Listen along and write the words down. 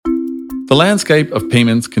The landscape of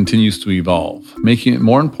payments continues to evolve, making it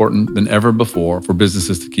more important than ever before for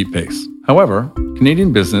businesses to keep pace. However,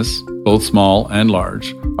 Canadian business, both small and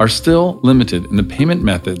large, are still limited in the payment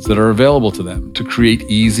methods that are available to them to create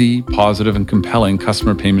easy, positive, and compelling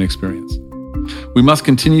customer payment experience. We must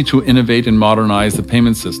continue to innovate and modernize the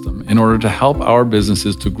payment system in order to help our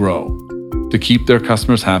businesses to grow, to keep their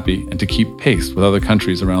customers happy, and to keep pace with other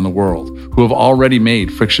countries around the world who have already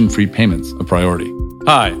made friction-free payments a priority.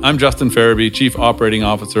 Hi, I'm Justin Farabee, Chief Operating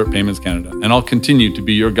Officer at Payments Canada, and I'll continue to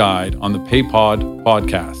be your guide on the PayPod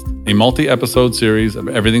podcast, a multi-episode series of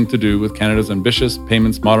everything to do with Canada's ambitious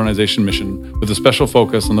payments modernization mission with a special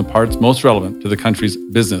focus on the parts most relevant to the country's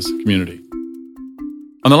business community.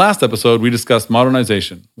 On the last episode, we discussed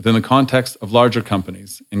modernization within the context of larger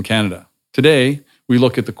companies in Canada. Today, we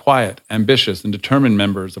look at the quiet, ambitious, and determined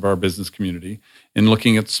members of our business community in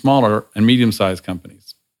looking at smaller and medium-sized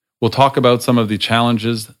companies. We'll talk about some of the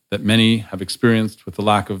challenges that many have experienced with the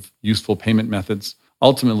lack of useful payment methods.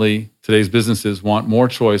 Ultimately, today's businesses want more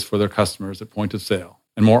choice for their customers at point of sale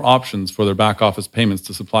and more options for their back office payments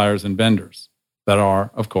to suppliers and vendors that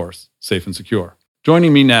are, of course, safe and secure.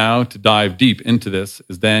 Joining me now to dive deep into this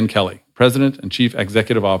is Dan Kelly, President and Chief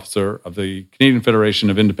Executive Officer of the Canadian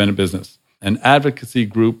Federation of Independent Business, an advocacy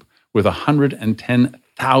group with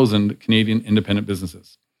 110,000 Canadian independent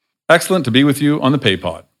businesses. Excellent to be with you on the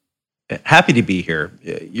PayPod. Happy to be here.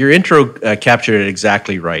 Your intro captured it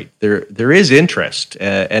exactly right. There is interest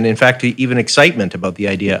and, in fact, even excitement about the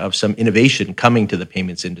idea of some innovation coming to the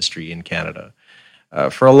payments industry in Canada.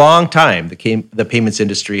 For a long time, the payments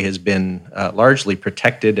industry has been largely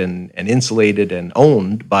protected and insulated and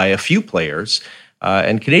owned by a few players.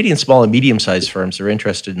 And Canadian small and medium-sized firms are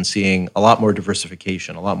interested in seeing a lot more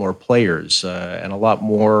diversification, a lot more players, and a lot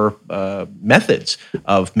more methods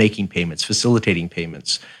of making payments, facilitating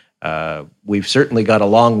payments. We've certainly got a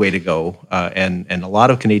long way to go, and a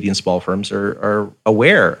lot of Canadian small firms are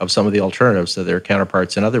aware of some of the alternatives that their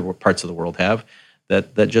counterparts in other parts of the world have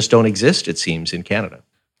that just don't exist, it seems, in Canada.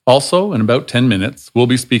 Also, in about 10 minutes, we'll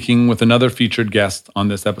be speaking with another featured guest on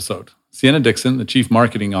this episode, Sienna Dixon, the Chief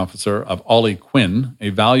Marketing Officer of Ollie Quinn, a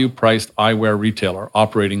value-priced eyewear retailer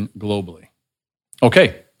operating globally.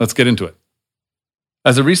 Okay, let's get into it.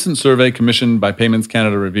 As a recent survey commissioned by Payments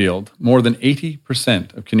Canada revealed, more than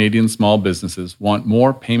 80% of Canadian small businesses want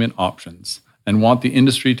more payment options and want the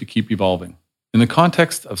industry to keep evolving. In the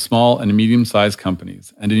context of small and medium-sized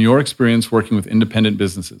companies, and in your experience working with independent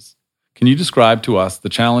businesses, can you describe to us the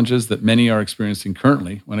challenges that many are experiencing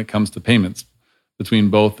currently when it comes to payments between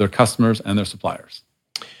both their customers and their suppliers?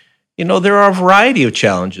 You know, there are a variety of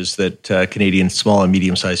challenges that Canadian small and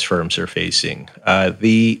medium-sized firms are facing.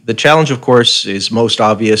 The challenge, of course, is most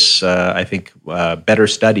obvious, I think, better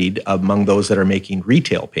studied among those that are making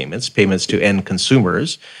retail payments to end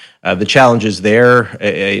consumers. The challenges there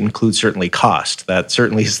include certainly cost. That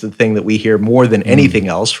certainly is the thing that we hear more than anything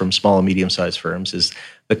else from small and medium-sized firms is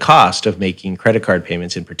the cost of making credit card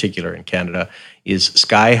payments, in particular in Canada, is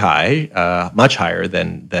sky high, much higher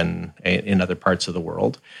than in other parts of the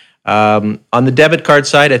world. On the debit card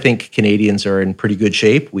side, I think Canadians are in pretty good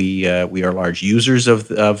shape. We are large users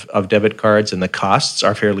of debit cards, and the costs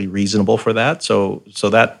are fairly reasonable for that. So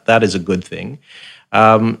that is a good thing.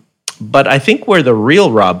 But I think where the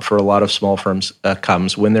real rub for a lot of small firms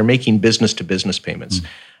comes when they're making business-to-business payments.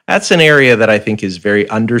 That's an area that I think is very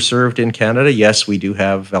underserved in Canada. Yes, we do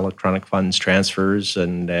have electronic funds transfers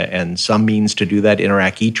and some means to do that.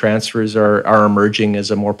 Interac e-transfers are emerging as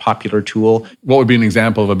a more popular tool. What would be an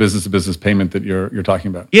example of a business-to-business payment that you're talking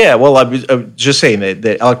about? Yeah, well, I was just saying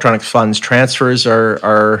that electronic funds transfers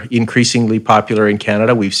are increasingly popular in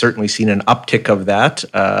Canada. We've certainly seen an uptick of that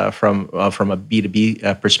from a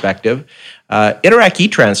B2B perspective. Interac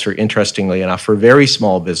e-transfer, interestingly enough, for very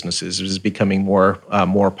small businesses, is becoming more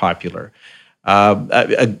popular. One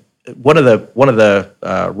of the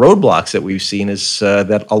roadblocks that we've seen is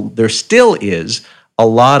that there still is a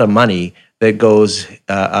lot of money that goes.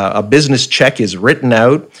 A business check is written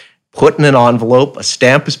out, put in an envelope, a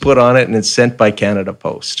stamp is put on it, and it's sent by Canada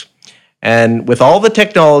Post. And with all the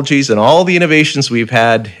technologies and all the innovations we've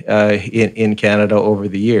had in Canada over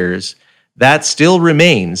the years, that still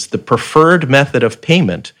remains the preferred method of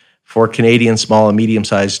payment for Canadian small and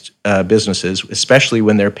medium-sized businesses, especially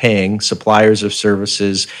when they're paying suppliers of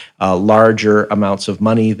services larger amounts of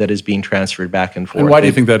money that is being transferred back and forth. And why do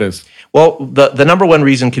you think that is? Well, the number one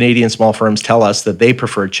reason Canadian small firms tell us that they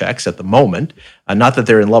prefer checks at the moment, not that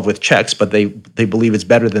they're in love with checks, but they believe it's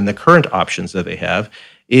better than the current options that they have,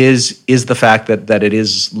 is the fact that it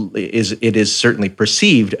is certainly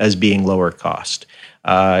perceived as being lower cost.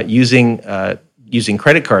 Using using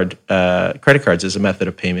credit cards as a method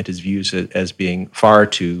of payment is viewed as being far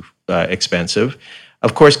too expensive.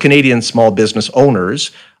 Of course, Canadian small business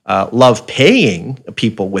owners love paying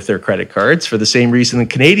people with their credit cards for the same reason that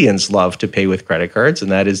Canadians love to pay with credit cards,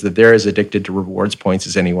 and that is that they're as addicted to rewards points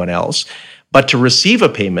as anyone else. But to receive a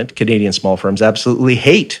payment, Canadian small firms absolutely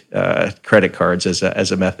hate credit cards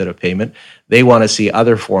as a method of payment. They want to see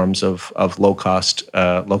other forms of low cost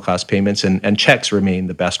payments, and checks remain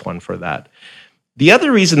the best one for that. The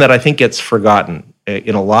other reason that I think gets forgotten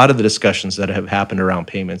in a lot of the discussions that have happened around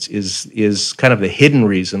payments is kind of the hidden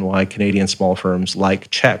reason why Canadian small firms like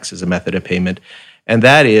checks as a method of payment, and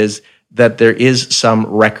that is that there is some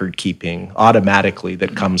record keeping automatically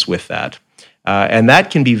that comes with that. And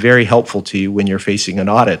that can be very helpful to you when you're facing an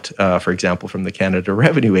audit, for example, from the Canada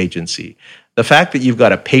Revenue Agency. The fact that you've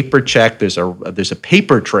got a paper check, there's a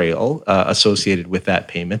paper trail associated with that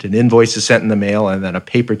payment, an invoice is sent in the mail, and then a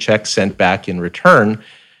paper check sent back in return,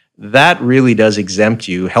 that really does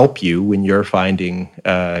help you when you're finding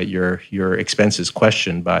your expenses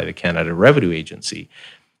questioned by the Canada Revenue Agency.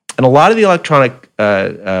 And a lot of the electronic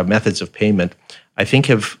methods of payment, I think,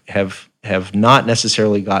 have not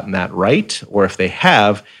necessarily gotten that right, or if they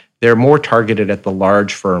have, they're more targeted at the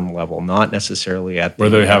large firm level, not necessarily at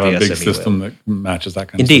where they have a big SME system that matches that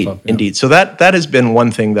kind of stuff. Indeed. So that has been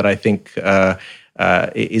one thing that I think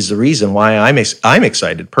is the reason why I'm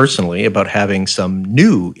excited personally about having some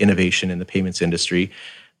new innovation in the payments industry.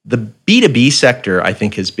 The B2B sector, I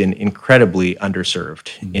think, has been incredibly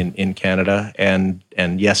underserved in Canada, and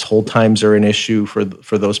yes, hold times are an issue for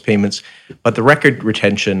those payments, but the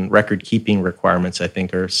record keeping requirements, I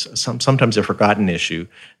think, are sometimes a forgotten issue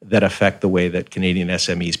that affect the way that Canadian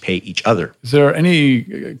SMEs pay each other. Is there any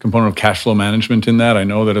component of cash flow management in that? I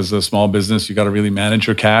know that as a small business, you got to really manage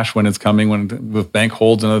your cash when it's coming, with bank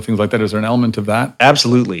holds and other things like that. Is there an element of that?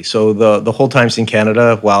 Absolutely. So the hold times in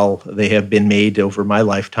Canada, while they have been made over my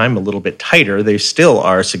lifetime a little bit tighter, they still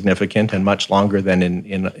are significant and much longer than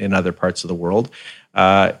in other parts of the world.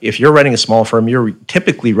 If you're running a small firm, you're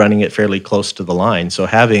typically running it fairly close to the line. So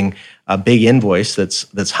having a big invoice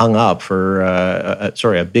that's hung up for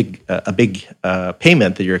a big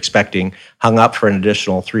payment that you're expecting hung up for an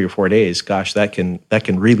additional 3 or 4 days, gosh, that can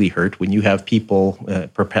really hurt when you have people,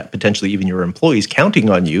 potentially even your employees, counting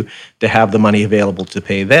on you to have the money available to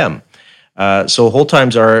pay them. So hold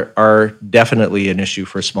times are definitely an issue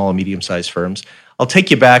for small and medium-sized firms. I'll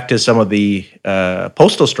take you back to some of the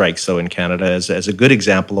postal strikes, though, in Canada as a good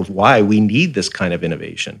example of why we need this kind of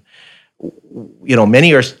innovation. You know,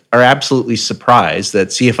 many are absolutely surprised that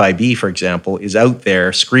CFIB, for example, is out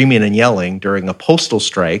there screaming and yelling during a postal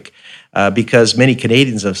strike because many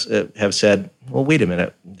Canadians have said, well, wait a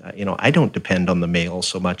minute, I don't depend on the mail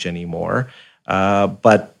so much anymore.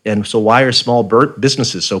 And so why are small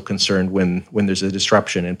businesses so concerned when there's a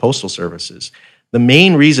disruption in postal services? The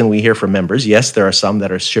main reason we hear from members, yes, there are some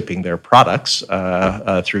that are shipping their products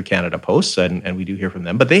through Canada Post, and we do hear from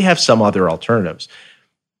them, but they have some other alternatives.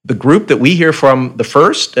 The group that we hear from the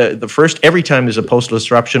first every time there's a postal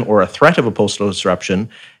disruption or a threat of a postal disruption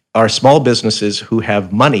are small businesses who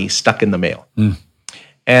have money stuck in the mail.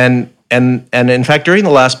 And in fact, during the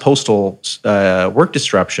last postal work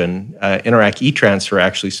disruption, Interac e-Transfer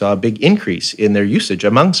actually saw a big increase in their usage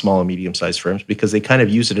among small and medium-sized firms because they kind of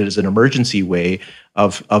used it as an emergency way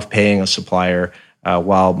of paying a supplier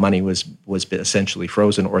while money was essentially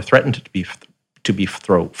frozen or threatened to be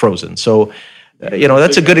frozen. So,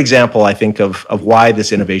 that's a good example, I think, of why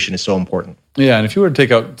this innovation is so important. Yeah, and if you were to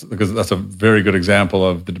take out, because that's a very good example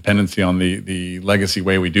of the dependency on the legacy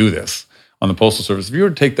way we do this on the postal service, if you were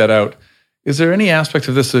to take that out, is there any aspect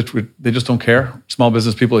of this that they just don't care? Small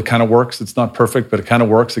business people, it kind of works. It's not perfect, but it kind of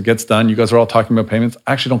works. It gets done. You guys are all talking about payments.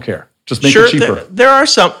 I actually don't care. Just make it cheaper. There are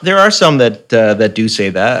some that do say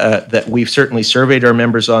that. That we've certainly surveyed our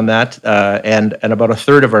members on that, and about a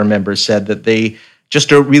third of our members said that they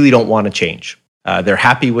just really don't want to change. They're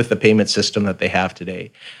happy with the payment system that they have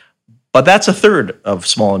today. But that's a third of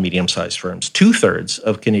small and medium-sized firms. 2/3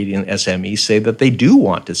 of Canadian SMEs say that they do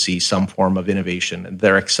want to see some form of innovation, and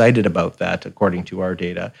they're excited about that, according to our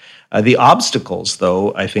data. The obstacles,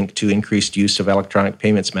 though, I think, to increased use of electronic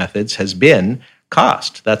payments methods has been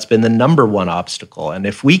cost. That's been the number one obstacle. And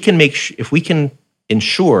if we can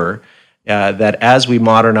ensure that as we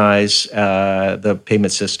modernize the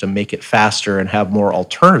payment system, make it faster and have more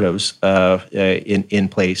alternatives in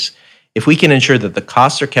place, if we can ensure that the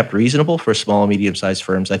costs are kept reasonable for small and medium-sized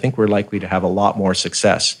firms, I think we're likely to have a lot more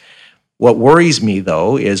success. What worries me,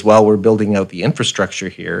 though, is while we're building out the infrastructure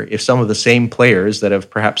here, if some of the same players that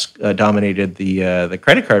have perhaps dominated the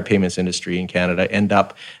credit card payments industry in Canada end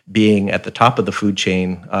up being at the top of the food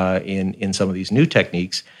chain in some of these new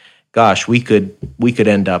techniques, gosh, we could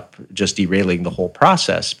end up just derailing the whole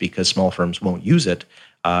process because small firms won't use it.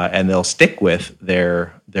 And they'll stick with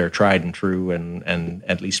their tried and true and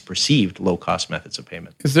at least perceived low-cost methods of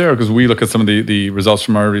payment. Is there, because we look at some of the results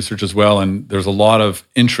from our research as well, and there's a lot of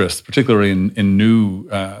interest, particularly in new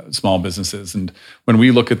small businesses. And when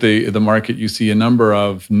we look at the market, you see a number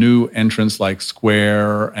of new entrants like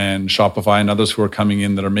Square and Shopify and others who are coming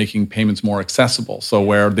in that are making payments more accessible. So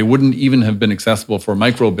where they wouldn't even have been accessible for a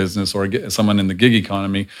micro business or someone in the gig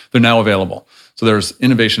economy, they're now available. So there's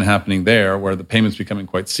innovation happening there where the payment's becoming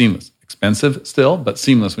quite seamless. Expensive still, but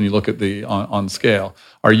seamless when you look at the on scale.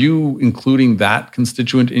 Are you including that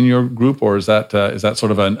constituent in your group, or is that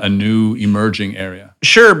sort of a new emerging area?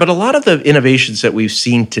 Sure, but a lot of the innovations that we've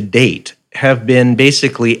seen to date have been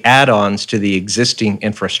basically add-ons to the existing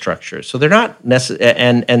infrastructure. So they're not necessary,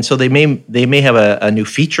 and so they may have a new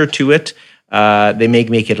feature to it. They may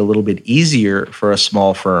make it a little bit easier for a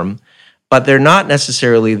small firm. But they're not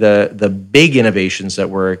necessarily the big innovations that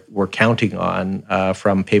we're counting on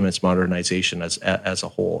from payments modernization as a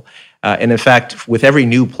whole. And in fact, with every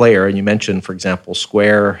new player, and you mentioned, for example,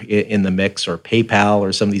 Square in the mix, or PayPal,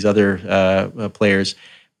 or some of these other players,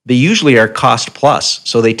 they usually are cost plus.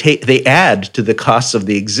 So they add to the costs of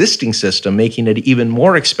the existing system, making it even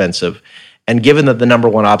more expensive. And given that the number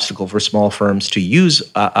one obstacle for small firms to use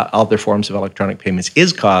other forms of electronic payments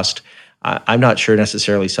is cost, I'm not sure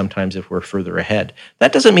necessarily sometimes if we're further ahead.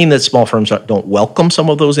 That doesn't mean that small firms don't welcome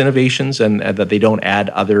some of those innovations and that they don't add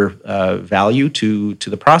other value to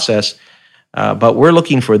the process. But we're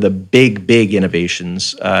looking for the big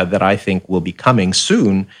innovations that I think will be coming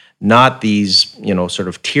soon, not these sort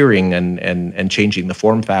of tiering and changing the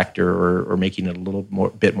form factor or making it a little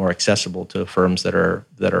bit more accessible to firms that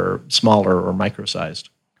are smaller or micro-sized.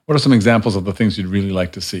 What are some examples of the things you'd really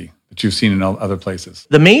like to see that you've seen in other places?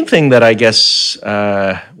 The main thing that I guess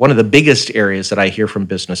one of the biggest areas that I hear from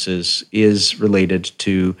businesses is related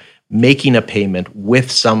to making a payment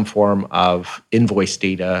with some form of invoice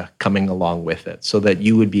data coming along with it, so that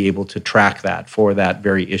you would be able to track that for that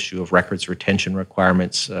very issue of records retention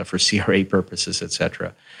requirements for CRA purposes, et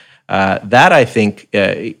cetera. That, I think,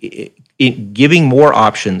 giving more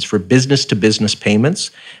options for business-to-business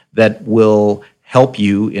payments that will help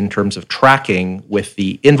you in terms of tracking with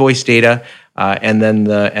the invoice data and then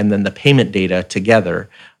the payment data together.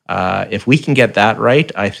 If we can get that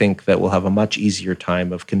right, I think that we'll have a much easier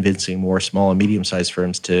time of convincing more small and medium-sized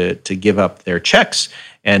firms to give up their checks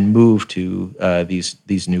and move to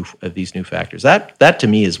these new factors. That to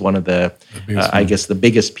me is one of the I guess the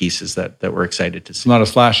biggest pieces that we're excited to see. It's not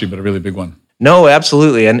as flashy, but a really big one. No,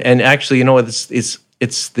 absolutely, and actually,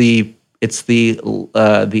 it's the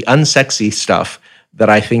unsexy stuff that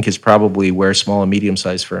I think is probably where small and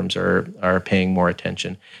medium-sized firms are paying more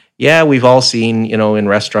attention. Yeah, we've all seen, in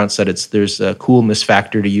restaurants that there's a coolness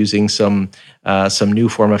factor to using some new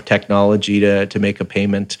form of technology to make a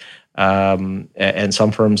payment, and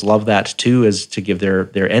some firms love that too, as to give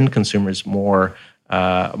their end consumers more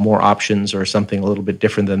options or something a little bit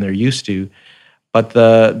different than they're used to. But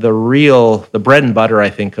the bread and butter, I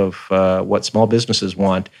think, of what small businesses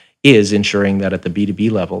want is ensuring that at the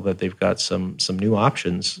B2B level that they've got some new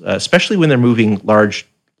options, especially when they're moving large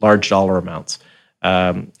dollar amounts.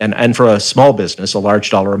 And for a small business, a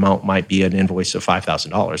large dollar amount might be an invoice of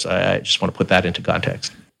 $5,000. I just want to put that into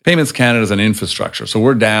context. Payments Canada is an infrastructure, so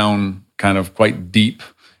we're down kind of quite deep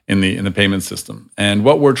in the payment system. And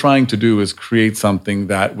what we're trying to do is create something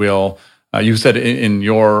that will. You said in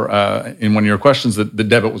one of your questions that the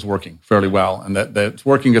debit was working fairly well, and that it's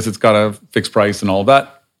working because it's got a fixed price and all of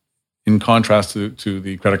that, in contrast to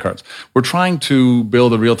the credit cards. We're trying to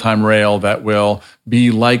build a real-time rail that will be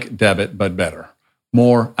like debit, but better.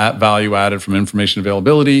 More value added from information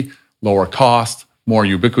availability, lower cost, more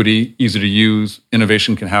ubiquity, easy to use.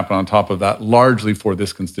 Innovation can happen on top of that, largely for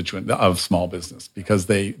this constituent of small business, because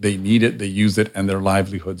they need it, they use it, and their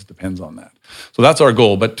livelihoods depends on that. So that's our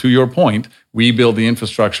goal. But to your point, we build the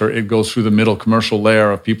infrastructure. It goes through the middle commercial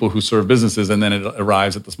layer of people who serve businesses, and then it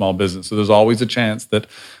arrives at the small business. So there's always a chance that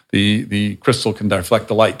the crystal can deflect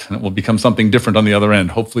the light, and it will become something different on the other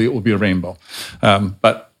end. Hopefully it will be a rainbow.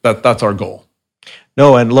 But that's our goal.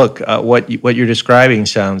 No, and look, what you're describing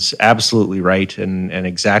sounds absolutely right, and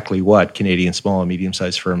exactly what Canadian small and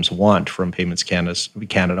medium-sized firms want from Payments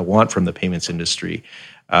Canada want from the payments industry.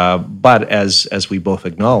 But as we both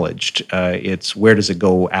acknowledged, it's where does it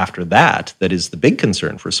go after that is the big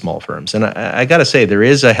concern for small firms. And I got to say, there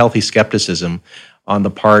is a healthy skepticism on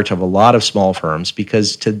the part of a lot of small firms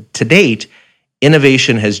because to date,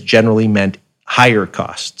 innovation has generally meant higher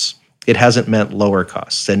costs. It hasn't meant lower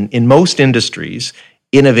costs. And in most industries,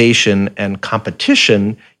 innovation and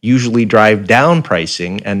competition usually drive down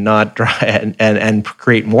pricing and not and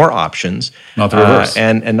create more options. Not the reverse.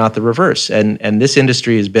 And not the reverse. And this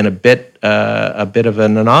industry has been a bit of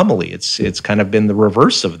an anomaly. It's kind of been the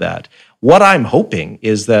reverse of that. What I'm hoping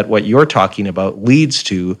is that what you're talking about leads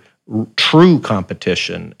to true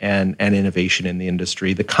competition and innovation in the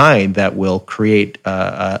industry, the kind that will create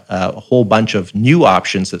a whole bunch of new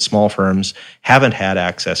options that small firms haven't had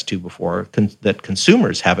access to before, that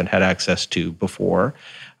consumers haven't had access to before,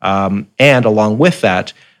 and along with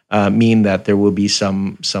that, mean that there will be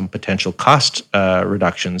some potential cost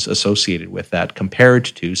reductions associated with that compared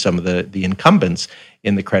to some of the incumbents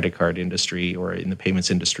in the credit card industry or in the payments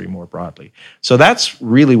industry more broadly. So that's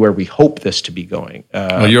really where we hope this to be going.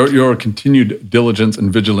 Your continued diligence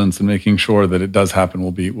and vigilance in making sure that it does happen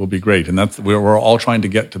will be great, and that's we're all trying to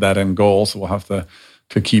get to that end goal. So we'll have to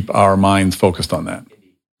keep our minds focused on that.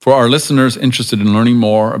 For our listeners interested in learning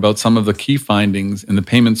more about some of the key findings in the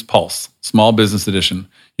Payments Pulse Small Business Edition,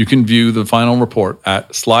 you can view the final report at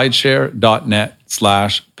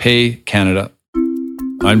slideshare.net/paycanada.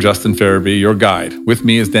 I'm Justin Farabee, your guide. With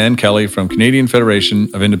me is Dan Kelly from Canadian Federation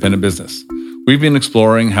of Independent Business. We've been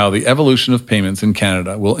exploring how the evolution of payments in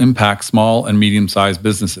Canada will impact small and medium-sized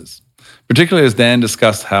businesses, particularly as Dan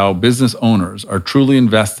discussed how business owners are truly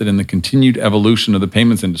invested in the continued evolution of the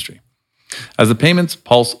payments industry. As the Payments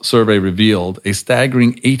Pulse survey revealed, a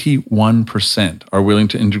staggering 81% are willing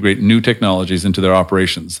to integrate new technologies into their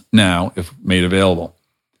operations now, if made available.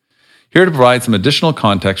 Here to provide some additional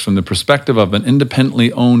context from the perspective of an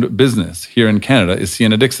independently owned business here in Canada is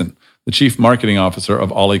Sienna Dixon, the Chief Marketing Officer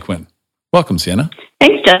of Ollie Quinn. Welcome, Sienna.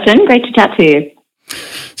 Thanks, Justin. Great to chat to you.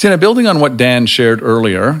 Sienna, building on what Dan shared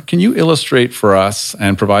earlier, can you illustrate for us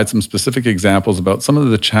and provide some specific examples about some of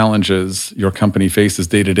the challenges your company faces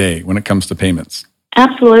day to day when it comes to payments?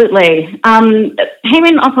 Absolutely.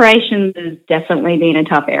 Payment operations has definitely been a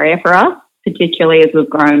tough area for us, particularly as we've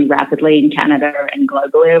grown rapidly in Canada and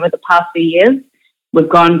globally over the past few years. We've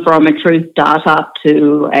gone from a true startup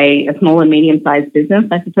to a small and medium-sized business,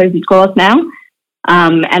 I suppose you'd call us now.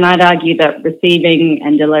 And I'd argue that receiving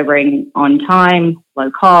and delivering on time,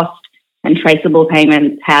 low cost, and traceable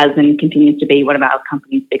payments has and continues to be one of our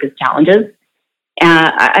company's biggest challenges.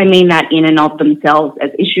 I mean that in and of themselves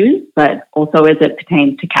as issues, but also as it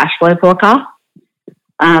pertains to cash flow forecasts.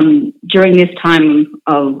 During this time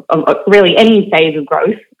of really any phase of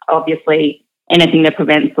growth, obviously anything that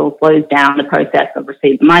prevents or slows down the process of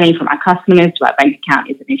receiving money from our customers to our bank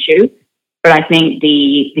account is an issue. But I think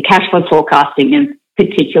the cash flow forecasting is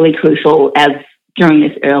particularly crucial as during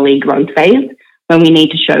this early growth phase when we need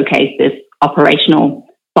to showcase this operational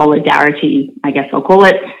solidarity, I guess I'll call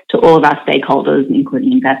it, to all of our stakeholders,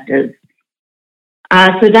 including investors.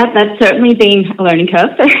 So that's certainly been a learning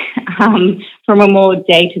curve. From a more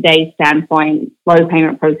day-to-day standpoint, slow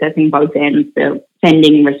payment processing both ends, the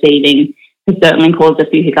sending and receiving, has certainly caused a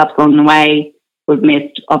few hiccups along the way. We've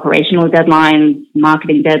missed operational deadlines,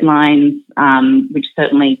 marketing deadlines, which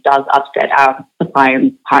certainly does upset our supplier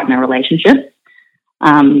and partner relationships.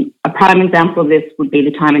 A prime example of this would be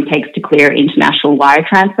the time it takes to clear international wire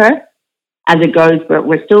transfer. As it goes,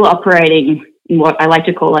 we're still operating in what I like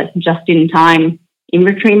to call a just-in-time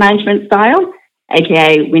inventory management style,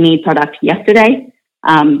 aka we need product yesterday.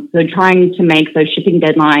 So trying to make those shipping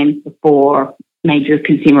deadlines before major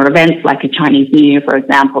consumer events like a Chinese New Year, for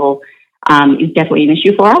example, is definitely an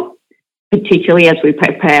issue for us, particularly as we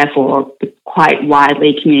prepare for quite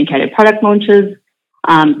widely communicated product launches.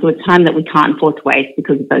 So it's time that we can't afford to waste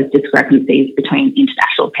because of those discrepancies between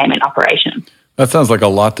international payment operations. That sounds like a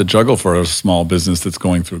lot to juggle for a small business that's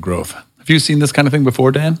going through growth. Have you seen this kind of thing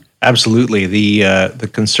before, Dan? Absolutely. The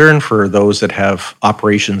concern for those that have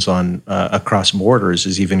operations on across borders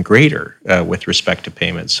is even greater with respect to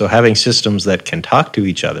payments. So having systems that can talk to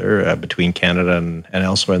each other between Canada and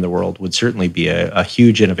elsewhere in the world would certainly be a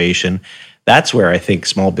huge innovation. That's where I think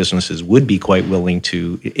small businesses would be quite willing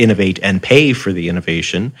to innovate and pay for the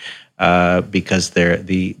innovation because there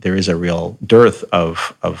is a real dearth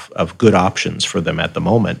of good options for them at the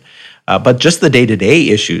moment. But just the day-to-day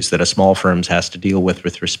issues that a small firm has to deal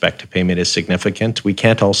with respect to payment is significant. We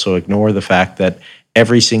can't also ignore the fact that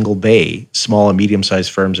every single day, small and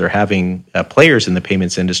medium-sized firms are having players in the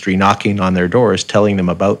payments industry knocking on their doors, telling them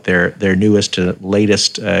about their newest,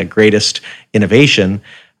 latest, greatest innovation.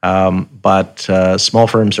 But small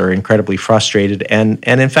firms are incredibly frustrated, and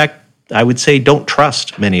in fact, I would say don't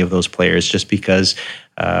trust many of those players just because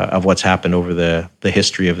of what's happened over the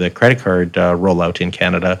history of the credit card rollout in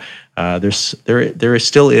Canada. There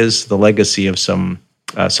still is the legacy of some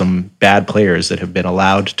bad players that have been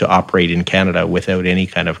allowed to operate in Canada without any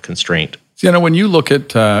kind of constraint. Sienna, when you look at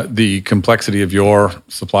the complexity of your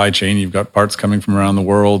supply chain, you've got parts coming from around the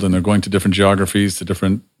world and they're going to different geographies, to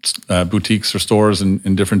different boutiques or stores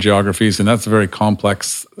in different geographies, and that's a very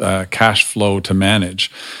complex cash flow to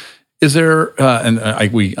manage. Is there,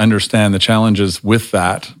 we understand the challenges with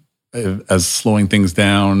that as slowing things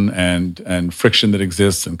down and friction that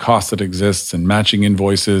exists and cost that exists and matching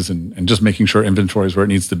invoices and just making sure inventory is where it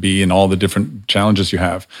needs to be and all the different challenges you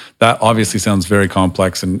have. That obviously sounds very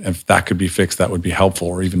complex, and if that could be fixed, that would be helpful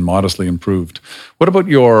or even modestly improved. What about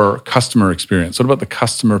your customer experience? What about the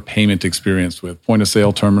customer payment experience with point of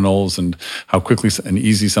sale terminals and how quickly and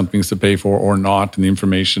easy something's to pay for or not, and the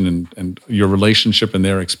information and your relationship and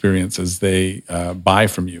their experience as they buy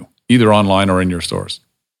from you, either online or in your stores?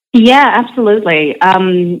 Yeah, absolutely. As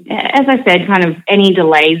I said, kind of any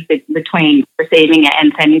delays between receiving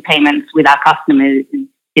and sending payments with our customers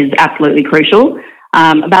is absolutely crucial.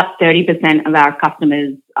 About 30% of our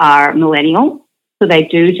customers are millennial, so they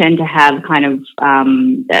do tend to have kind of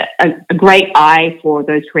a great eye for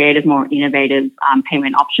those creative, more innovative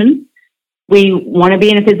payment options. We want to be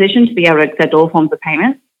in a position to be able to accept all forms of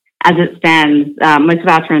payment. As it stands, most of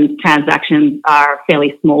our transactions are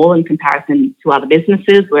fairly small in comparison to other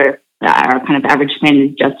businesses, where our kind of average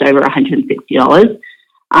spend is just over $160.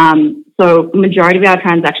 So majority of our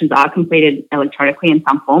transactions are completed electronically in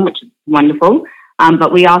some form, which is wonderful,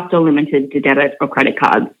 but we are still limited to debit or credit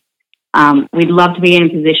cards. We'd love to be in a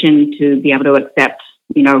position to be able to accept,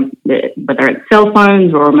 whether it's cell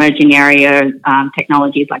phones or emerging area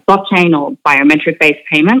technologies like blockchain or biometric-based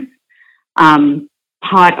payments.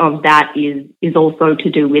 Part of that is also to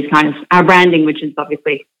do with kind of our branding, which is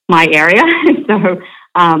obviously my area, so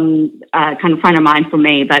kind of front of mind for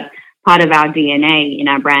me. But part of our DNA in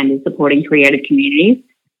our brand is supporting creative communities.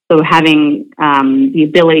 So having the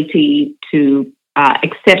ability to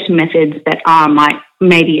accept methods that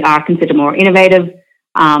are considered more innovative,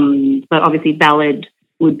 but obviously valid,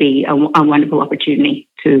 would be a wonderful opportunity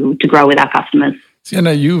to grow with our customers.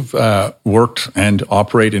 Sienna, you've worked and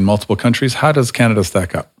operate in multiple countries. How does Canada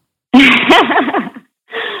stack up? I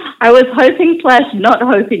was hoping / not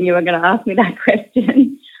hoping you were going to ask me that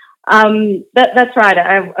question. That's right.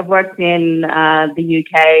 I've worked in the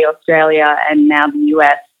UK, Australia, and now the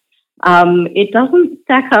US. It doesn't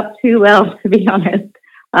stack up too well, to be honest.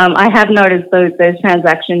 I have noticed those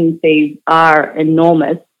transaction fees are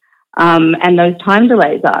enormous. And those time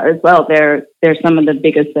delays are as well. They're some of the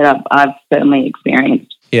biggest that I've certainly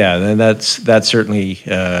experienced. Yeah, and that's certainly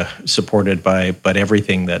supported by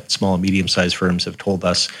everything that small and medium-sized firms have told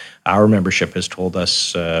us. Our membership has told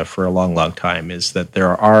us for a long, long time is that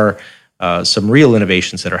there are some real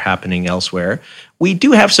innovations that are happening elsewhere. We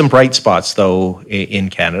do have some bright spots, though, in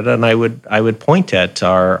Canada, and I would point at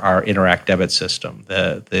our Interac debit system.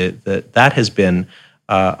 That has been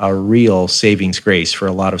a real savings grace for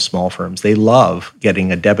a lot of small firms. They love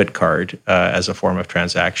getting a debit card as a form of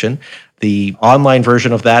transaction. The online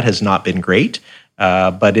version of that has not been great,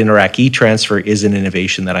 but Interac e-Transfer is an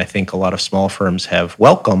innovation that I think a lot of small firms have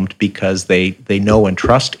welcomed because they know and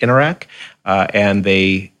trust Interac, and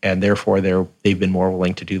therefore they've been more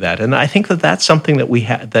willing to do that. And I think that's something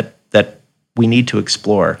that that we need to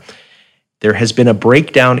explore. There has been a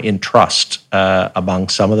breakdown in trust among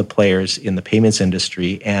some of the players in the payments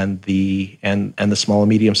industry and the small and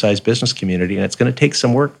medium-sized business community, and it's going to take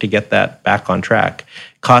some work to get that back on track.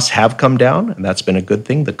 Costs have come down, and that's been a good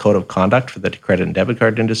thing. The code of conduct for the credit and debit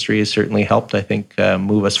card industry has certainly helped, I think,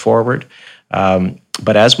 move us forward.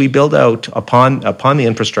 But as we build out upon the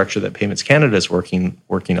infrastructure that Payments Canada is working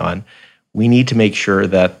on, we need to make sure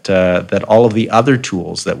that all of the other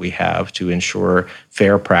tools that we have to ensure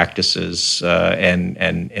fair practices and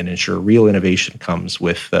ensure real innovation comes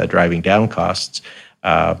with driving down costs,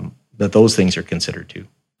 that those things are considered too.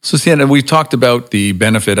 So, Sienna, we've talked about the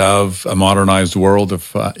benefit of a modernized world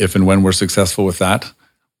if and when we're successful with that.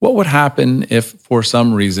 What would happen if, for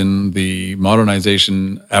some reason, the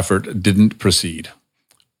modernization effort didn't proceed?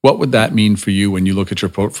 What would that mean for you when you look at your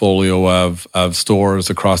portfolio of stores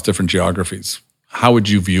across different geographies? How would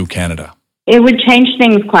you view Canada? It would change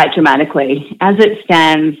things quite dramatically. As it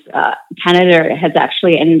stands, Canada has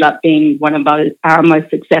actually ended up being one of our most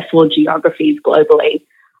successful geographies globally.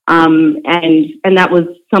 And that was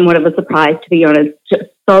somewhat of a surprise, to be honest, just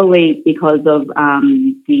solely because of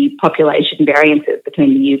the population variances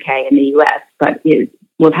between the UK and the US. But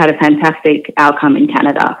we've had a fantastic outcome in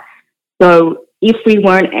Canada. So if we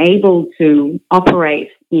weren't able to operate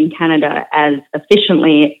in Canada as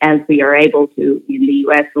efficiently as we are able to in the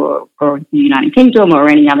US or the United Kingdom or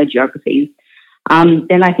any other geographies,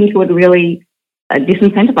 then I think it would really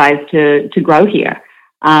disincentivize to grow here.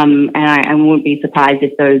 And I wouldn't be surprised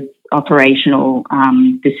if those operational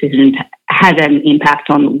decisions had an impact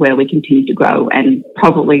on where we continue to grow and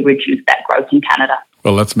probably reduce that growth in Canada.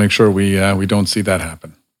 Well, let's make sure we don't see that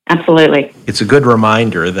happen. Absolutely. It's a good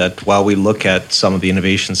reminder that while we look at some of the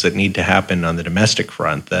innovations that need to happen on the domestic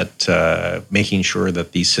front, that making sure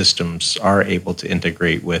that these systems are able to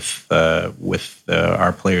integrate with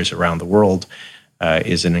our players around the world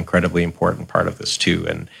is an incredibly important part of this too.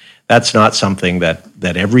 And that's not something that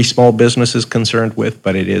every small business is concerned with,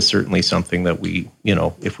 but it is certainly something that we,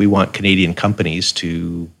 if we want Canadian companies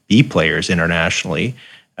to be players internationally,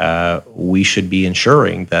 we should be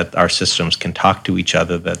ensuring that our systems can talk to each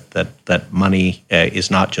other, that money is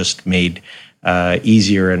not just made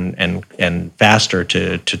easier and faster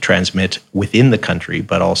to transmit within the country,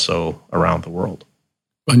 but also around the world.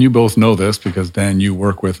 And you both know this because, Dan, you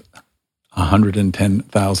work with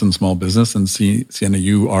 110,000 small business, and Sienna,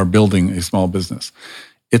 you are building a small business.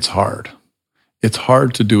 It's hard. It's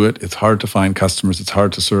hard to do it. It's hard to find customers. It's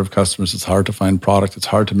hard to serve customers. It's hard to find product. It's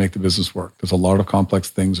hard to make the business work. There's a lot of complex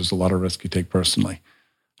things. There's a lot of risk you take personally.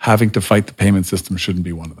 Having to fight the payment system shouldn't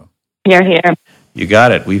be one of them. Here. You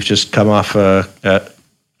got it. We've just come off a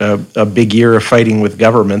big year of fighting with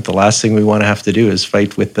government. The last thing we want to have to do is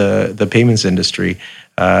fight with the payments industry.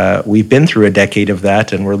 We've been through a decade of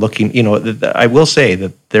that, and we're looking, I will say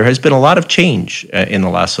that there has been a lot of change in the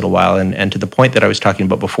last little while. And to the point that I was talking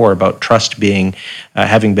about before about trust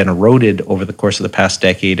having been eroded over the course of the past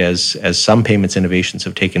decade as some payments innovations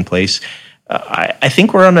have taken place, I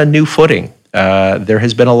think we're on a new footing. There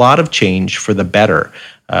has been a lot of change for the better.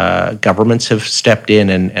 Governments have stepped in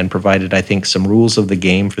and provided, I think, some rules of the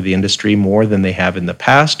game for the industry more than they have in the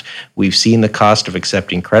past. We've seen the cost of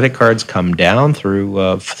accepting credit cards come down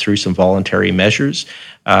through some voluntary measures.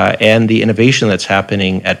 And the innovation that's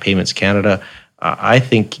happening at Payments Canada, I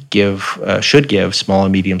think should give small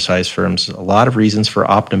and medium-sized firms a lot of reasons for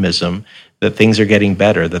optimism that things are getting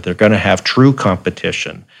better, that they're going to have true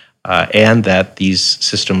competition. And that these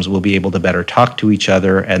systems will be able to better talk to each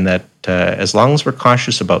other, and that as long as we're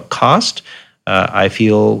cautious about cost, I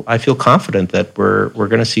feel confident that we're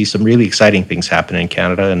going to see some really exciting things happen in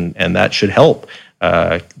Canada, and that should help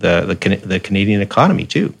the Canadian economy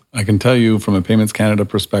too. I can tell you from a Payments Canada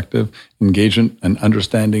perspective, engagement and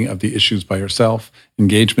understanding of the issues by yourself,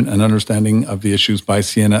 engagement and understanding of the issues by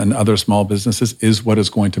Sienna and other small businesses is what is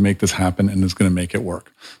going to make this happen and is going to make it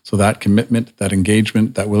work. So that commitment, that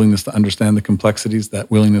engagement, that willingness to understand the complexities,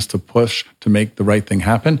 that willingness to push to make the right thing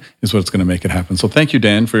happen is what's going to make it happen. So thank you,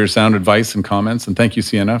 Dan, for your sound advice and comments. And thank you,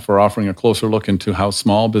 Sienna, for offering a closer look into how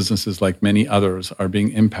small businesses like many others are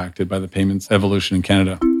being impacted by the payments evolution in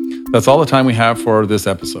Canada. That's all the time we have for this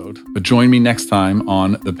episode, but join me next time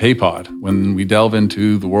on The PayPod when we delve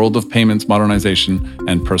into the world of payments modernization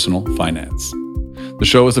and personal finance. The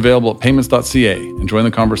show is available at payments.ca and join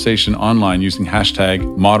the conversation online using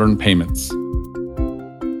 #ModernPayments.